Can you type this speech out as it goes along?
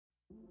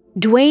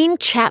Duane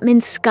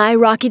Chapman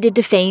skyrocketed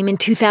to fame in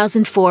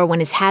 2004 when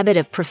his habit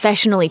of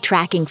professionally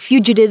tracking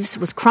fugitives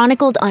was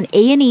chronicled on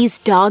A&E's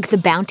Dog the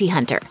Bounty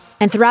Hunter.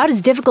 And throughout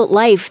his difficult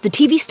life, the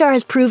TV star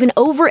has proven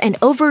over and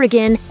over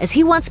again, as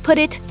he once put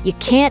it, you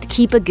can't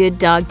keep a good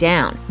dog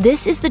down.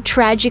 This is the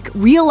tragic,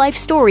 real-life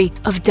story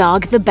of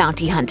Dog the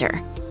Bounty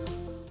Hunter.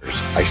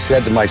 I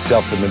said to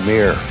myself in the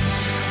mirror,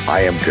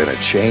 I am gonna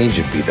change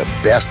and be the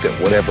best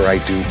at whatever I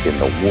do in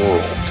the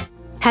world.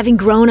 Having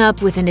grown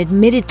up with an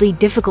admittedly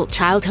difficult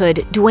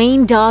childhood,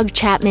 Duane "Dog"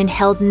 Chapman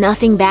held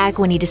nothing back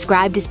when he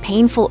described his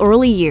painful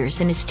early years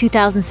in his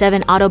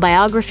 2007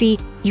 autobiography,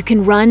 You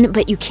Can Run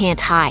But You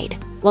Can't Hide.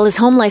 While his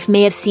home life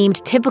may have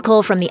seemed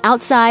typical from the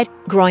outside,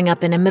 growing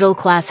up in a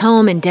middle-class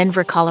home in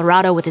Denver,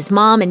 Colorado with his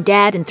mom and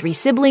dad and 3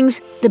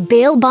 siblings, the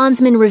bail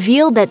bondsman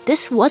revealed that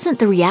this wasn't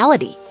the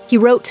reality. He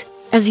wrote,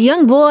 "As a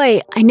young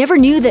boy, I never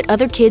knew that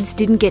other kids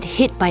didn't get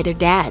hit by their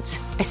dads.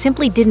 I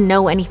simply didn't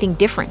know anything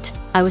different.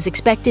 I was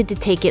expected to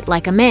take it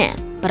like a man,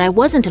 but I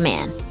wasn't a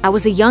man. I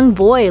was a young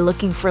boy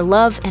looking for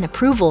love and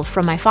approval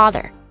from my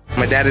father."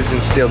 My dad has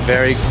instilled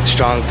very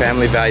strong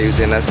family values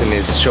in us and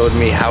has showed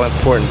me how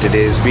important it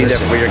is to be there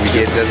for your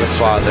kids as a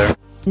father.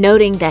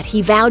 Noting that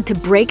he vowed to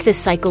break the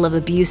cycle of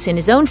abuse in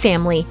his own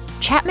family,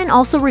 Chapman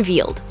also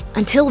revealed,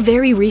 "Until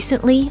very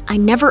recently, I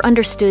never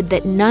understood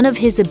that none of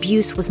his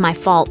abuse was my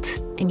fault,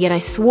 and yet I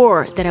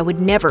swore that I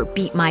would never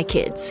beat my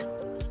kids."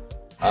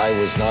 I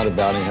was not a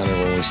bounty hunter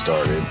when we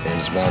started, and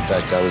as a matter of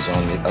fact, I was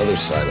on the other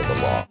side of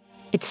the law.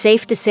 It's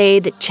safe to say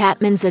that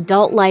Chapman's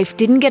adult life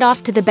didn't get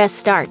off to the best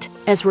start.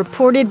 As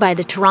reported by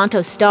the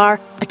Toronto Star,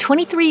 a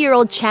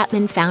 23-year-old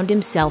Chapman found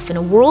himself in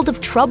a world of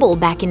trouble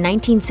back in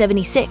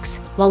 1976.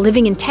 While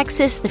living in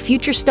Texas, the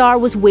future star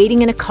was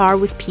waiting in a car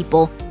with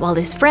people while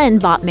his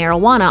friend bought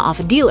marijuana off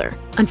a dealer.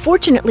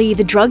 Unfortunately,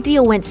 the drug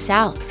deal went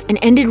south and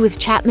ended with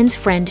Chapman's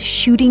friend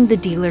shooting the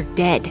dealer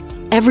dead.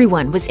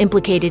 Everyone was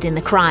implicated in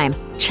the crime.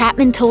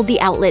 Chapman told the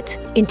outlet,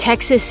 "In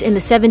Texas in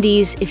the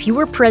 70s, if you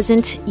were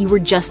present, you were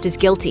just as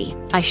guilty.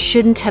 I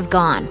shouldn't have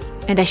gone,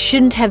 and I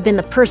shouldn't have been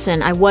the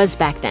person I was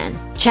back then."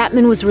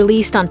 Chapman was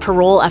released on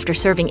parole after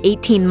serving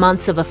 18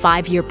 months of a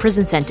 5-year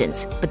prison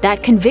sentence, but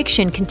that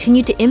conviction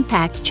continued to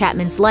impact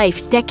Chapman's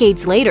life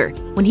decades later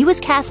when he was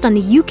cast on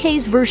the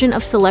UK's version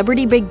of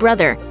Celebrity Big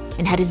Brother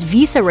and had his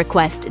visa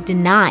request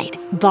denied,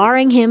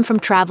 barring him from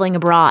traveling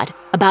abroad.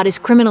 About his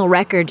criminal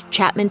record,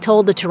 Chapman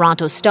told the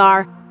Toronto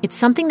Star, "It's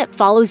something that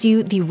follows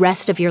you the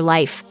rest of your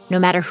life, no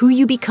matter who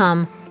you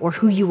become or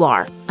who you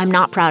are. I'm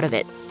not proud of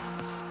it."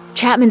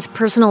 Chapman's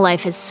personal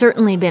life has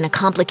certainly been a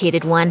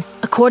complicated one.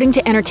 According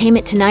to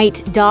Entertainment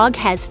Tonight, Dog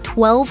has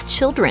 12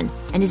 children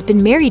and has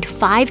been married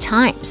 5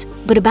 times.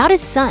 But about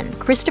his son,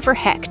 Christopher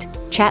Hecht,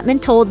 Chapman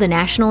told the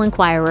National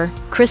Enquirer,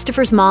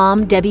 "Christopher's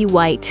mom, Debbie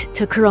White,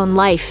 took her own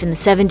life in the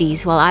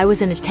 70s while I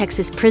was in a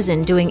Texas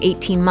prison doing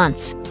 18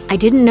 months. I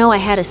didn't know I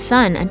had a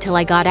son until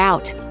I got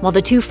out." While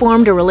the two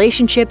formed a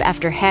relationship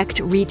after Hecht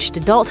reached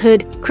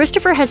adulthood,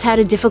 Christopher has had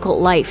a difficult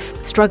life,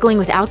 struggling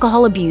with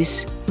alcohol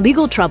abuse,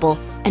 legal trouble,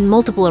 and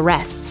multiple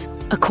arrests.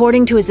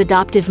 According to his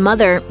adoptive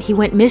mother, he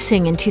went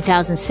missing in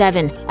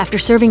 2007 after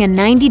serving a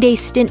 90-day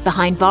stint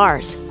behind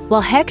bars.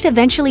 While Hecht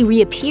eventually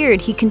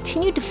reappeared, he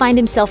continued to find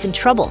himself in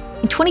trouble.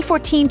 In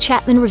 2014,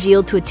 Chapman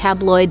revealed to a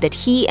tabloid that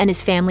he and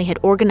his family had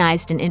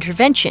organized an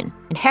intervention,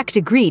 and Hecht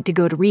agreed to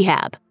go to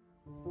rehab.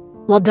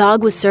 While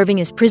Dog was serving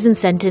his prison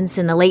sentence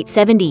in the late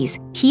 70s,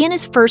 he and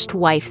his first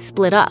wife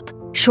split up.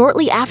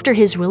 Shortly after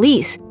his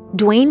release,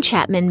 Duane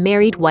Chapman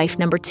married wife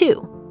number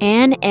 2,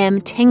 Ann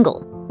M.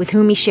 Tingle, with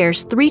whom he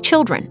shares 3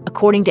 children,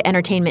 according to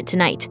Entertainment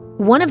Tonight.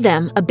 One of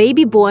them, a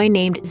baby boy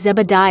named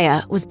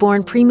Zebediah, was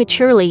born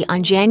prematurely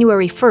on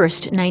January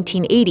 1st,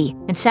 1980,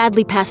 and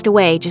sadly passed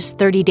away just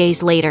 30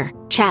 days later.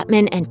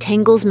 Chapman and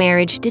Tingle's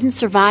marriage didn't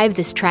survive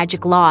this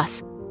tragic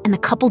loss, and the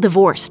couple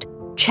divorced.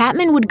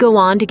 Chapman would go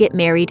on to get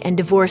married and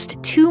divorced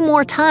 2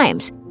 more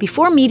times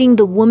before meeting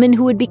the woman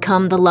who would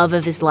become the love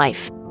of his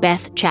life,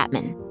 Beth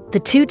Chapman. The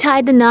two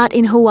tied the knot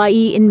in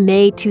Hawaii in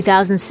May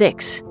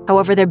 2006.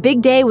 However, their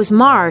big day was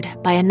marred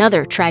by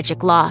another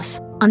tragic loss.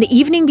 On the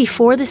evening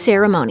before the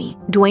ceremony,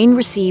 Duane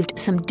received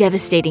some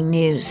devastating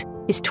news.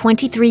 His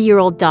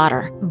 23-year-old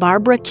daughter,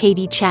 Barbara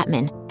Katie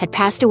Chapman, had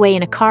passed away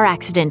in a car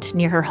accident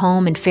near her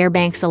home in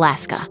Fairbanks,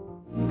 Alaska.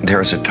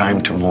 There is a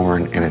time to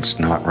mourn, and it's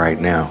not right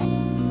now.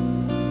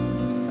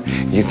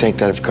 You think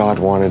that if God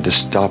wanted to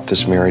stop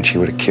this marriage, he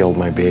would have killed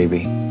my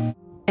baby?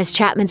 As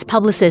Chapman's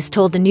publicist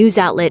told the news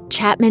outlet,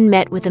 Chapman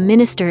met with a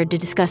minister to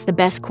discuss the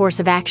best course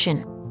of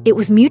action. It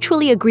was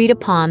mutually agreed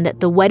upon that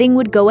the wedding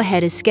would go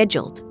ahead as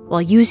scheduled,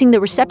 while using the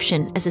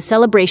reception as a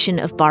celebration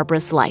of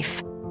Barbara's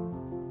life.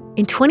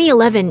 In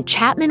 2011,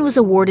 Chapman was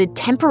awarded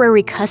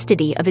temporary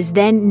custody of his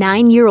then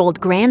 9-year-old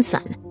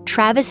grandson,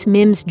 Travis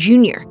Mims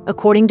Jr.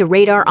 According to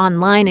Radar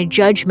Online, a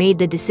judge made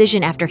the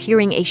decision after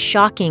hearing a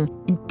shocking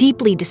and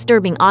deeply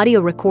disturbing audio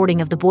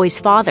recording of the boy's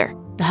father.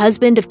 the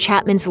husband of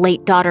Chapman's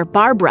late daughter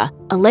Barbara,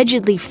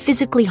 allegedly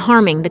physically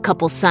harming the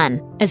couple's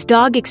son. As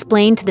Dog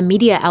explained to the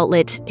media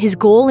outlet, his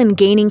goal in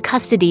gaining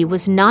custody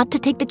was not to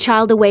take the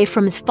child away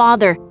from his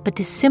father, but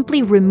to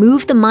simply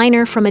remove the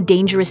minor from a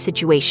dangerous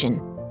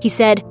situation. He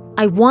said,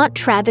 "I want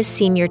Travis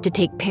Sr. to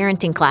take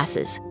parenting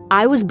classes.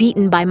 I was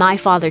beaten by my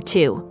father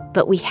too,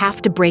 but we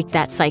have to break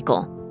that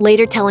cycle."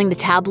 Later telling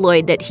the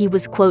tabloid that he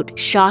was, quote,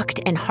 "shocked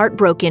and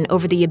heartbroken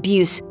over the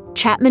abuse,"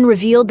 Chapman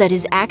revealed that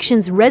his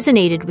actions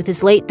resonated with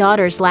his late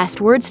daughter's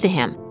last words to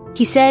him.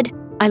 He said,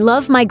 "I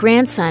love my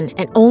grandson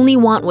and only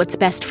want what's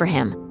best for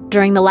him.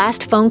 During the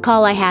last phone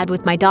call I had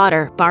with my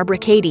daughter, Barbara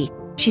Katie,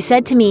 she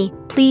said to me,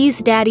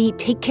 'Please, Daddy,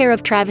 take care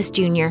of Travis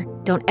Jr.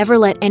 Don't ever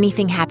let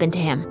anything happen to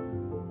him.'"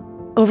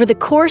 Over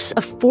the course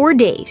of 4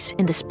 days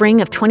in the spring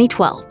of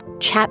 2012,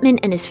 Chapman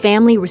and his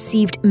family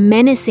received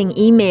menacing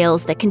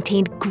emails that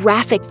contained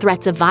graphic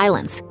threats of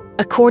violence.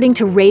 According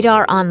to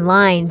Radar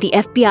Online, the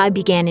FBI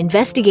began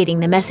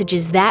investigating the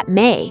messages that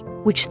May,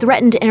 which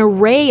threatened an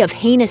array of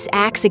heinous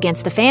acts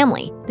against the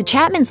family. The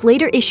Chapmans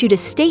later issued a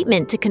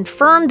statement to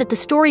confirm that the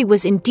story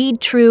was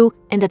indeed true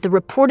and that the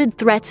reported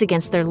threats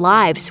against their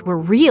lives were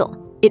real.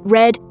 It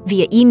read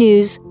via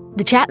e-news,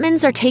 "The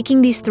Chapmans are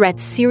taking these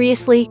threats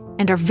seriously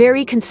and are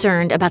very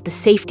concerned about the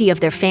safety of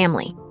their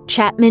family.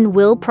 Chapman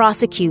will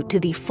prosecute to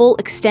the full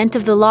extent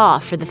of the law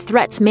for the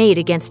threats made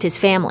against his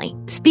family."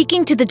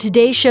 Speaking to the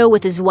Today Show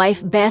with his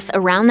wife Beth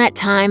around that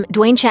time,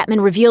 Duane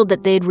Chapman revealed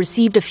that they had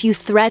received a few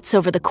threats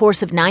over the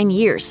course of 9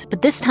 years,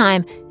 but this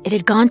time it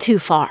had gone too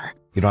far.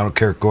 "I don't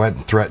care, go ahead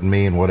and threaten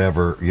me and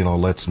whatever,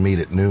 let's meet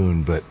at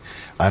noon, but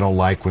I don't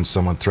like when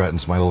someone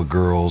threatens my little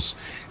girls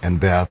and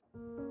Beth."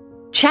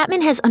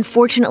 Chapman has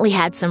unfortunately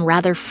had some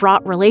rather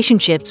fraught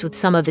relationships with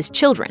some of his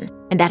children,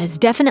 and that has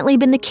definitely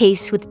been the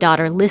case with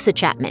daughter Lissa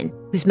Chapman,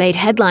 who's made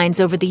headlines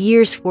over the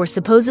years for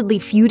supposedly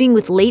feuding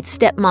with late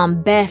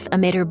stepmom Beth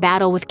amid her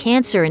battle with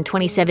cancer in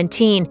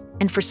 2017,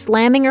 and for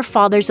slamming her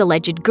father's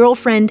alleged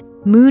girlfriend,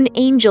 Moon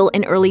Angel,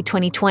 in early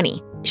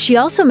 2020. She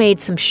also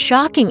made some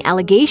shocking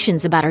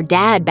allegations about her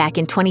dad back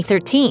in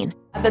 2013.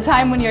 At the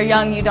time when you're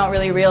young, you don't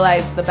really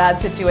realize the bad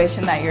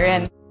situation that you're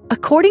in.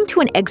 According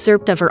to an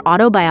excerpt of her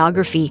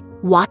autobiography,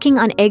 Walking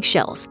on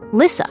Eggshells,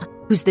 Lissa,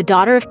 who's the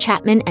daughter of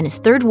Chapman and his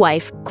third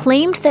wife,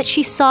 claimed that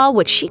she saw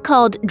what she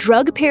called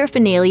drug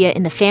paraphernalia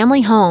in the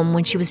family home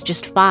when she was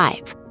just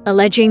 5.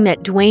 Alleging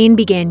that Duane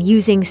began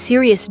using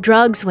serious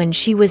drugs when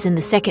she was in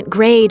the 2nd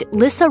grade,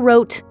 Lissa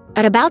wrote,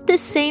 "At about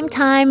this same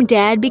time,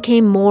 Dad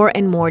became more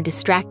and more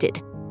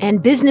distracted,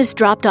 and business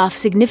dropped off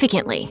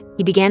significantly.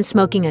 He began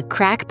smoking a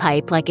crack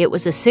pipe like it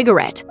was a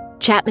cigarette."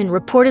 Chapman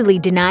reportedly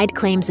denied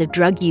claims of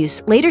drug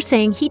use, later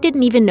saying he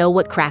didn't even know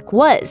what crack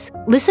was.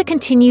 Lissa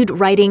continued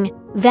writing,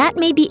 "That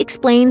maybe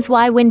explains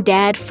why when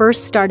Dad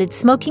first started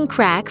smoking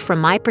crack, from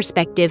my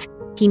perspective,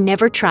 he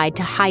never tried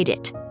to hide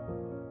it."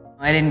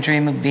 I didn't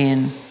dream of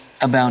being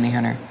a bounty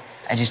hunter.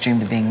 I just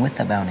dreamed of being with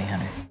a bounty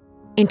hunter.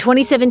 In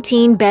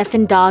 2017, Beth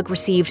and Dog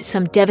received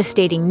some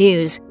devastating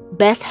news.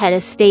 Beth had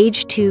a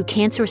stage 2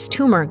 cancerous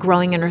tumor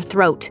growing in her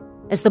throat.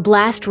 As the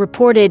Blast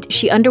reported,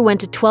 she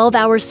underwent a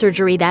 12-hour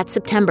surgery that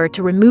September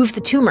to remove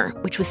the tumor,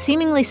 which was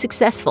seemingly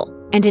successful.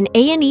 And an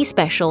A&E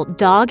special,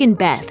 Dog and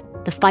Beth,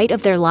 The Fight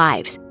of Their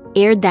Lives,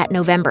 aired that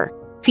November,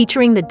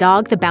 featuring the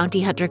Dog the Bounty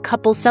Hunter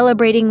couple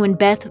celebrating when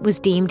Beth was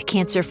deemed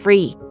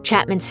cancer-free.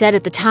 Chapman said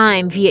at the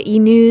time via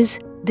e-news,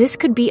 "This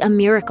could be a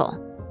miracle."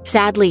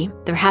 Sadly,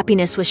 their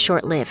happiness was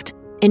short-lived.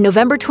 In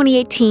November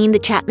 2018, the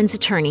Chapman's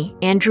attorney,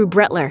 Andrew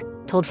Brettler,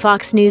 told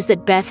Fox News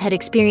that Beth had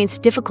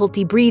experienced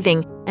difficulty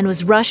breathing and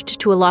was rushed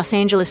to a Los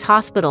Angeles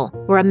hospital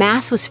where a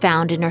mass was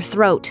found in her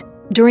throat.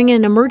 During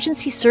an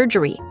emergency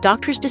surgery,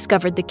 doctors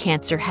discovered the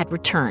cancer had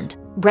returned.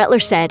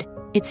 Brettler said,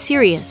 "It's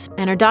serious,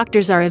 and our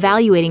doctors are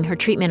evaluating her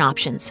treatment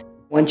options."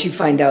 Once you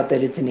find out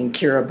that it's an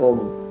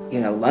incurable,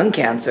 lung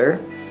cancer,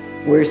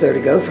 where's there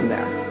to go from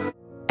there?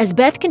 As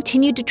Beth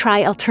continued to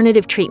try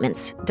alternative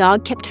treatments,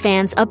 Dog kept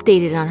fans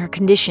updated on her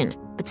condition.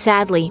 But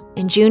sadly,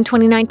 in June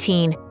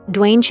 2019,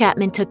 Duane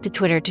Chapman took to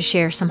Twitter to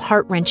share some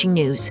heart-wrenching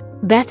news.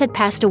 Beth had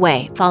passed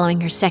away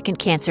following her 2nd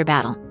cancer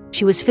battle.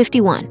 She was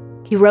 51.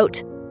 He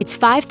wrote, "It's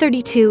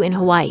 5:32 in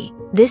Hawaii.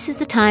 This is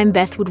the time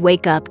Beth would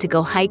wake up to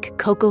go hike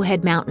Cocoa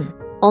Head Mountain.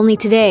 Only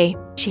today,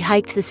 she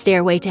hiked the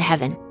stairway to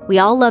heaven. We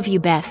all love you,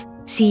 Beth.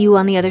 See you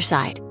on the other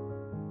side."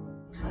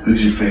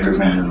 Who's your favorite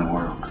man in the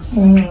world?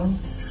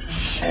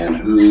 And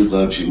who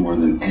loves you more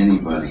than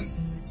anybody?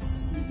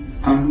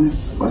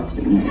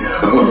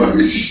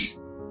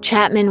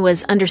 Chapman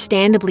was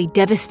understandably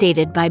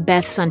devastated by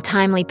Beth's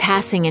untimely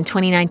passing in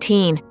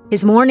 2019.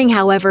 His mourning,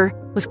 however,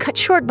 was cut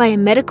short by a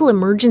medical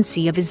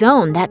emergency of his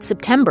own that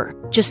September.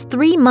 Just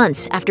 3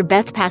 months after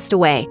Beth passed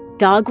away,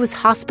 Dog was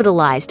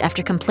hospitalized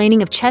after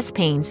complaining of chest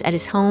pains at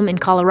his home in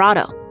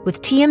Colorado,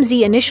 with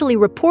TMZ initially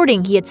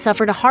reporting he had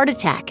suffered a heart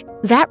attack.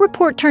 That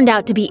report turned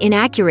out to be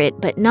inaccurate,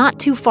 but not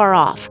too far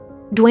off.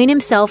 Duane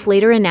himself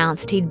later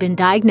announced he'd been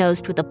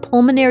diagnosed with a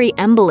pulmonary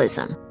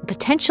embolism, a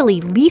potentially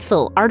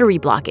lethal artery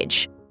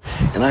blockage.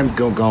 And I'm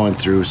going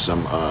through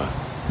some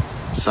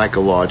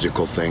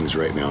psychological things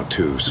right now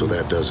too, so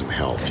that doesn't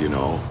help,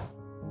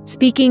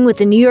 Speaking with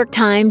the New York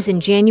Times in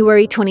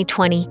January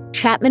 2020,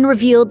 Chapman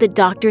revealed that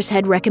doctors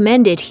had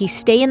recommended he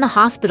stay in the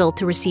hospital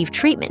to receive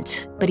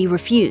treatment, but he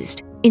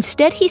refused.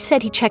 Instead, he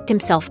said he checked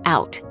himself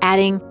out,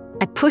 adding,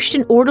 "I pushed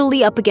an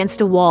orderly up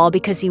against a wall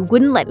because he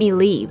wouldn't let me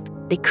leave.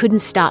 They couldn't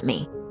stop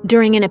me."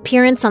 During an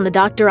appearance on the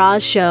Dr.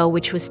 Oz show,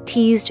 which was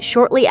teased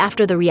shortly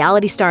after the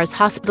reality star's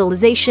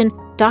hospitalization,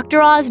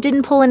 Dr. Oz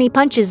didn't pull any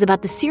punches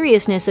about the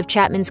seriousness of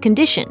Chapman's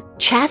condition,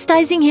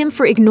 chastising him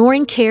for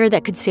ignoring care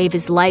that could save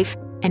his life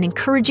and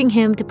encouraging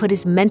him to put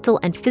his mental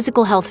and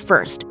physical health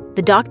first.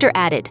 The doctor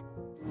added,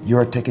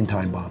 "You're a ticking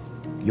time bomb.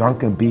 You aren't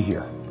going to be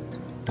here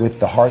with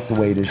the heart the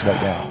way it is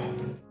right now."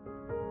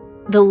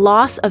 The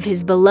loss of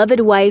his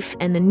beloved wife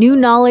and the new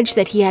knowledge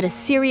that he had a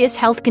serious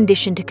health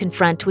condition to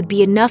confront would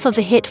be enough of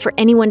a hit for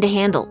anyone to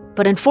handle.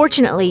 But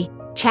unfortunately,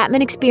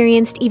 Chapman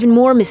experienced even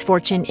more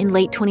misfortune in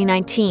late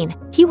 2019.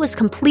 He was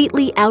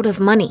completely out of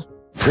money.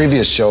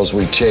 Previous shows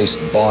we chased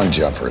bond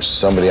jumpers,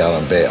 somebody out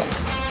on bail.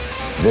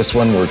 This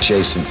one we're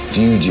chasing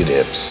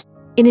fugitives.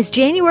 In his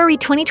January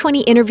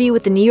 2020 interview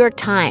with the New York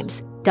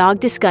Times, Dog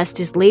discussed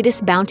his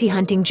latest bounty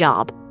hunting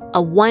job,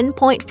 a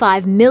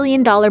 $1.5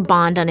 million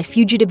bond on a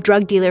fugitive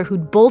drug dealer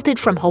who'd bolted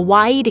from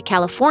Hawaii to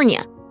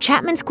California.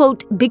 Chapman's,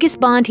 quote, biggest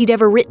bond he'd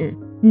ever written,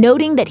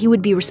 noting that he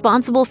would be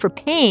responsible for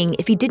paying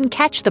if he didn't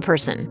catch the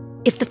person.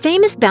 If the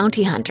famous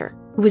bounty hunter,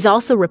 who was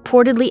also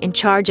reportedly in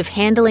charge of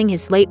handling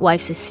his late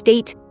wife's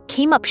estate,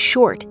 came up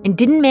short and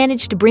didn't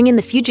manage to bring in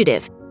the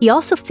fugitive, he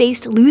also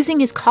faced losing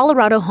his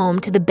Colorado home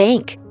to the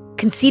bank.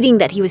 Conceding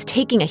that he was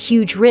taking a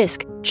huge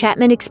risk,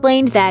 Chapman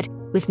explained that,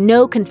 with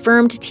no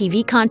confirmed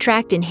TV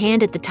contract in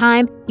hand at the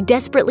time, he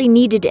desperately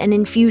needed an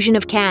infusion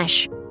of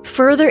cash.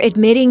 Further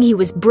admitting he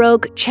was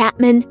broke,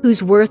 Chapman,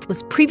 whose worth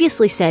was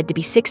previously said to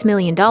be $6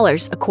 million,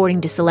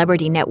 according to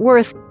Celebrity Net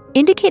Worth,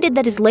 indicated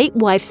that his late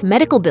wife's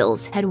medical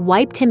bills had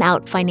wiped him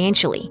out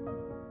financially.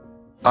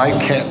 "I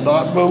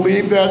cannot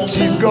believe that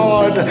she's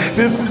gone.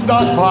 This is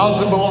not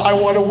possible. I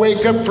want to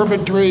wake up from a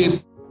dream."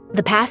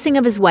 The passing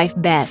of his wife,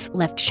 Beth,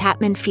 left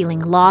Chapman feeling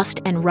lost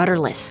and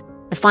rudderless.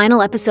 The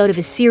final episode of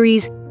his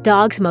series,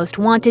 Dogs Most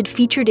Wanted,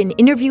 featured an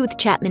interview with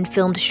Chapman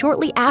filmed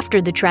shortly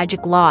after the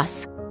tragic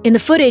loss. In the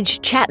footage,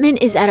 Chapman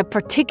is at a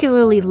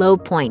particularly low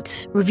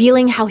point,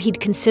 revealing how he'd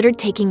considered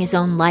taking his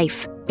own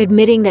life,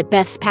 admitting that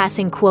Beth's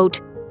passing,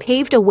 quote,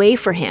 paved a way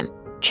for him.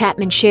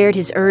 Chapman shared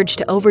his urge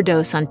to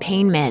overdose on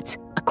pain meds,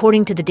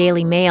 according to the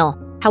Daily Mail.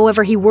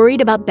 However, he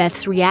worried about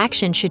Beth's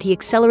reaction should he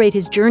accelerate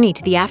his journey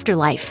to the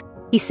afterlife.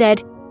 He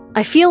said,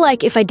 "I feel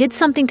like if I did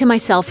something to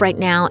myself right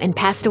now and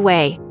passed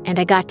away, and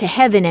I got to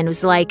heaven and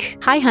was like,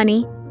 'Hi,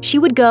 honey,' she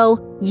would go,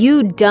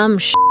 'You dumb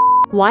sh*,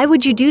 why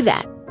would you do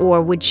that?'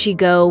 Or would she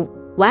go,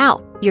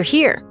 'Wow, you're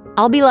here?'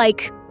 I'll be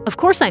like, 'Of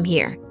course I'm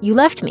here. You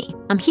left me.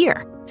 I'm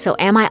here. So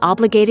am I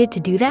obligated to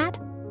do that?'"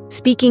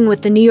 Speaking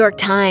with the New York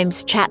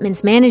Times,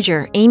 Chapman's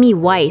manager, Amy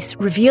Weiss,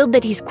 revealed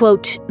that he's,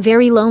 quote,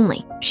 very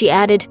lonely. She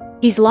added,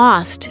 "He's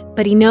lost,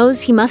 but he knows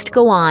he must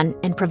go on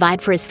and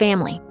provide for his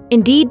family."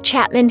 Indeed,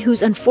 Chapman,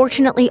 who's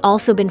unfortunately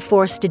also been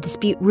forced to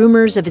dispute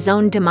rumors of his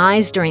own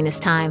demise during this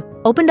time,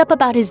 opened up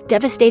about his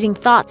devastating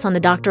thoughts on the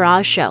Dr.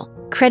 Oz show,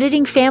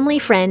 crediting family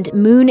friend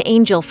Moon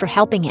Angel for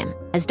helping him.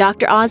 As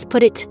Dr. Oz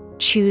put it,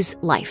 choose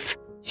life.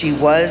 "She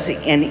was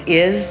and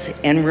is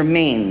and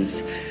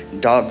remains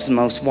Dogs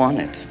Most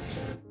Wanted."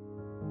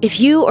 If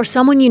you or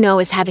someone you know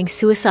is having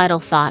suicidal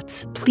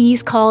thoughts,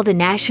 please call the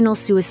National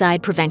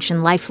Suicide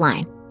Prevention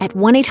Lifeline at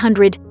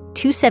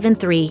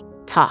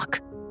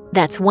 1-800-273-TALK.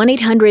 That's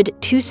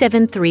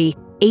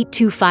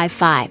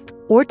 1-800-273-8255,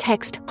 or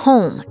text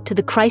HOME to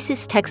the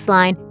crisis text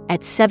line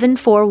at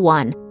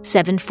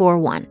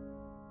 741-741.